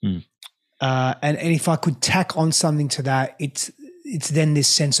 And if I could tack on something to that, it's then this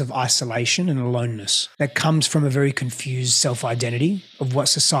sense of isolation and aloneness that comes from a very confused self-identity of what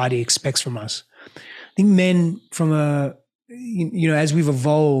society expects from us. I think men as we've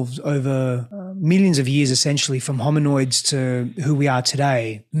evolved over millions of years, essentially from hominoids to who we are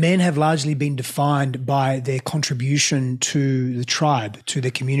today, men have largely been defined by their contribution to the tribe, to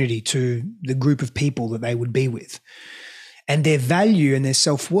the community, to the group of people that they would be with. And their value and their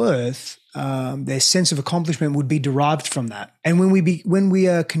self-worth, their sense of accomplishment would be derived from that. And when we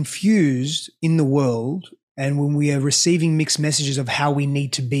are confused in the world, and when we are receiving mixed messages of how we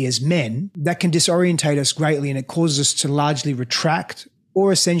need to be as men, that can disorientate us greatly, and it causes us to largely retract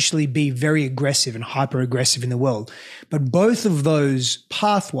or essentially be very aggressive and hyper-aggressive in the world. But both of those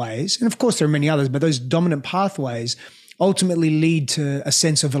pathways, and of course there are many others, but those dominant pathways ultimately lead to a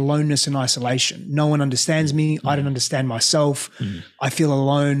sense of aloneness and isolation. No one understands me. I don't understand myself. I feel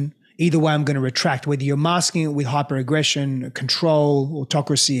alone. Either way, I'm going to retract, whether you're masking it with hyper-aggression, control,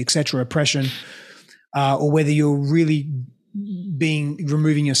 autocracy, etc., oppression, or whether you're really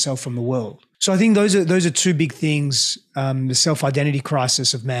removing yourself from the world. So I think those are two big things: the self-identity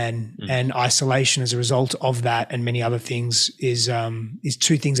crisis of man and isolation as a result of that, and many other things is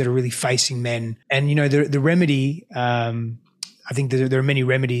two things that are really facing men. And the remedy, I think there are many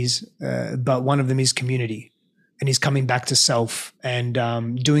remedies, but one of them is community, and is coming back to self and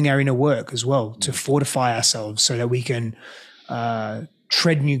doing our inner work as well to fortify ourselves so that we can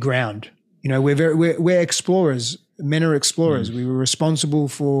tread new ground. We're explorers. Men are explorers. We were responsible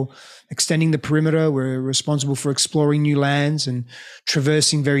for extending the perimeter. We're responsible for exploring new lands and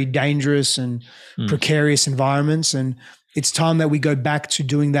traversing very dangerous and precarious environments. And it's time that we go back to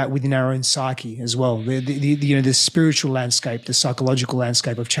doing that within our own psyche as well. The spiritual landscape, the psychological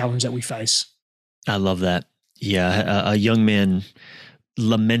landscape of challenge that we face. I love that. Yeah, a young man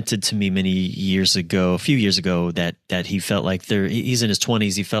lamented to me a few years ago, that he felt like he's in his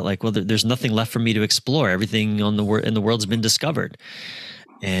 20s. He felt like, well, there's nothing left for me to explore. Everything in the world's been discovered.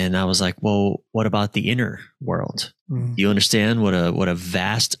 And I was like, well, what about the inner world? Do you understand what a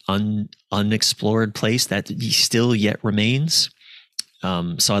vast, unexplored place that still yet remains?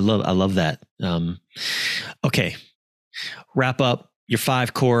 So I love that. Okay. Wrap up your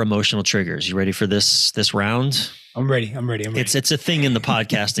 5 core emotional triggers. You ready for this round? I'm ready. I'm ready. It's a thing in the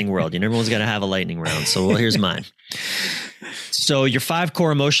podcasting world. Everyone's got to have a lightning round. So here's mine. So your 5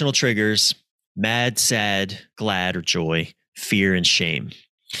 core emotional triggers: mad, sad, glad, or joy, fear, and shame.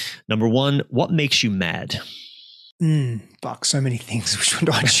 Number 1, what makes you mad? Fuck, so many things. Which one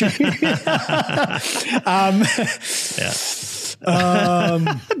do I choose?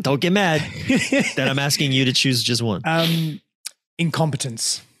 Don't get mad that I'm asking you to choose just one.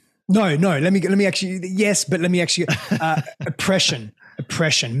 Incompetence. No. Let me actually. Yes, but let me actually. Oppression.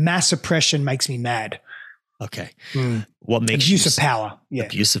 Mass oppression makes me mad. Okay. What makes abuse of power? Yeah.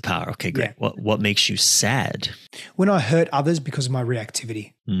 Abuse of power. Okay, great. Yeah. What makes you sad? When I hurt others because of my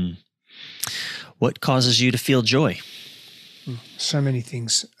reactivity. What causes you to feel joy? So many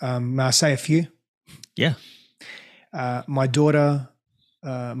things. May I say a few? Yeah. My daughter,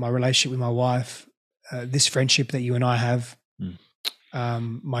 my relationship with my wife, this friendship that you and I have,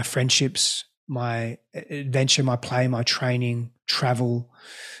 my friendships, my adventure, my play, my training, travel,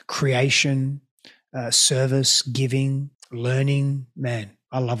 creation, service, giving, learning. Man,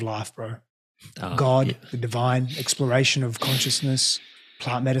 I love life, bro. God, the divine, exploration of consciousness,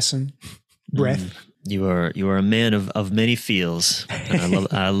 plant medicine, breath. You are a man of many feels. And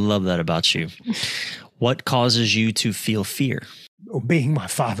I love that about you. What causes you to feel fear? Or being my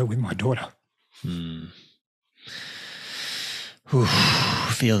father with my daughter.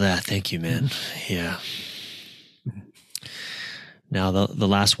 Feel that. Thank you, man. Yeah. Now the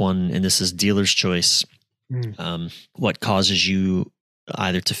last one, and this is dealer's choice. What causes you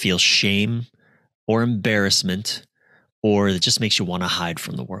either to feel shame or embarrassment, or it just makes you want to hide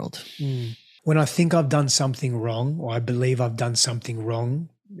from the world? When I think I've done something wrong, or I believe I've done something wrong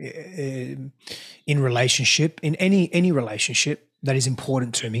in relationship, in any relationship that is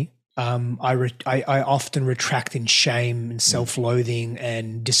important to me, I often retract in shame and self-loathing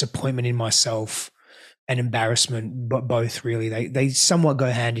and disappointment in myself and embarrassment, but both really. They somewhat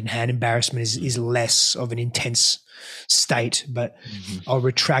go hand in hand. Embarrassment is less of an intense state, but I'll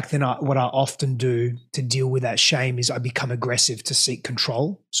retract. And what I often do to deal with that shame is I become aggressive to seek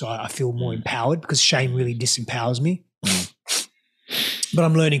control. So I feel more empowered, because shame really disempowers me. But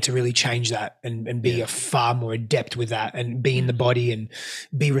I'm learning to really change that and be a far more adept with that, and be in the body and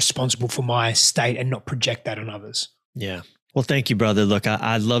be responsible for my state and not project that on others. Yeah. Well, thank you, brother. Look,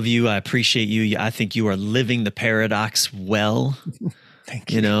 I love you. I appreciate you. I think you are living the paradox well.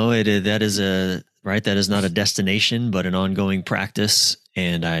 Thank you. That is not a destination, but an ongoing practice.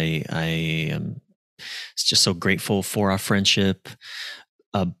 And I am just so grateful for our friendship.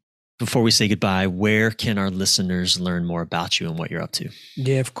 Before we say goodbye, where can our listeners learn more about you and what you're up to?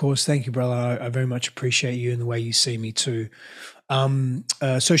 Yeah, of course. Thank you, brother. I very much appreciate you and the way you see me too.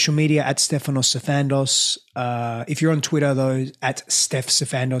 Social media at Stefanos Sifandos. If you're on Twitter though, at Steph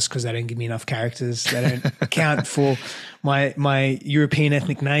Sifandos, because they don't give me enough characters. They don't account for my European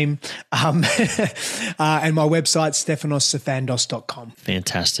ethnic name. And my website, stefanosifandos.com.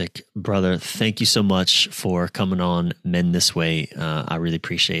 Fantastic, brother. Thank you so much for coming on Men This Way. I really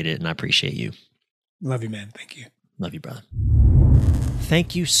appreciate it, and I appreciate you. Love you, man. Thank you. Love you, brother.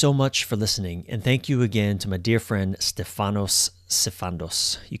 Thank you so much for listening, and thank you again to my dear friend Stefanos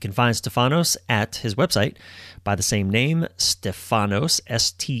Sifandos. You can find Stefanos at his website by the same name, Stefanos,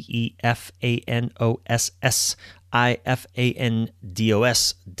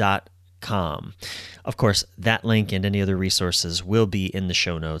 Stephanossifandos.com. Of course, that link and any other resources will be in the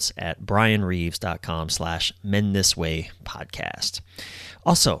show notes at brianreeves.com/menthiswaypodcast.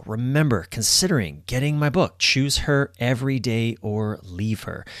 Also, remember, considering getting my book, Choose Her Every Day or Leave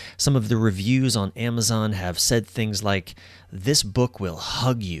Her. Some of the reviews on Amazon have said things like, "This book will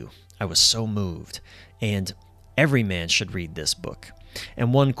hug you. I was so moved." And every man should read this book.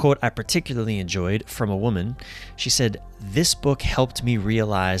 And one quote I particularly enjoyed from a woman, she said, "This book helped me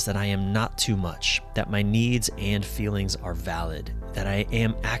realize that I am not too much, that my needs and feelings are valid, that I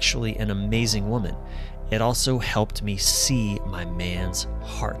am actually an amazing woman. It also helped me see my man's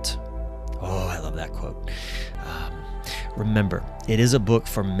heart." Oh, I love that quote. Remember, it is a book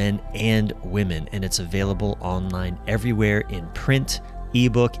for men and women, and it's available online everywhere in print,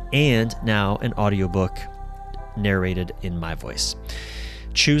 ebook, and now an audiobook narrated in my voice.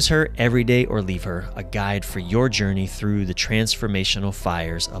 Choose Her Every Day or Leave Her, a guide for your journey through the transformational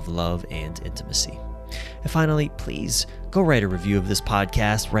fires of love and intimacy. And finally, please go write a review of this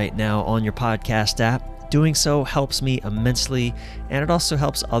podcast right now on your podcast app. Doing so helps me immensely, and it also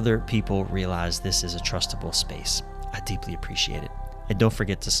helps other people realize this is a trustable space. I deeply appreciate it. And don't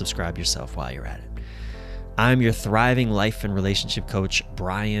forget to subscribe yourself while you're at it. I'm your thriving life and relationship coach,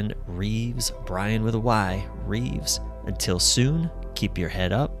 Brian Reeves, Brian with a Y, Reeves. Until soon, keep your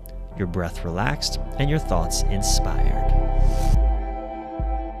head up, your breath relaxed, and your thoughts inspired.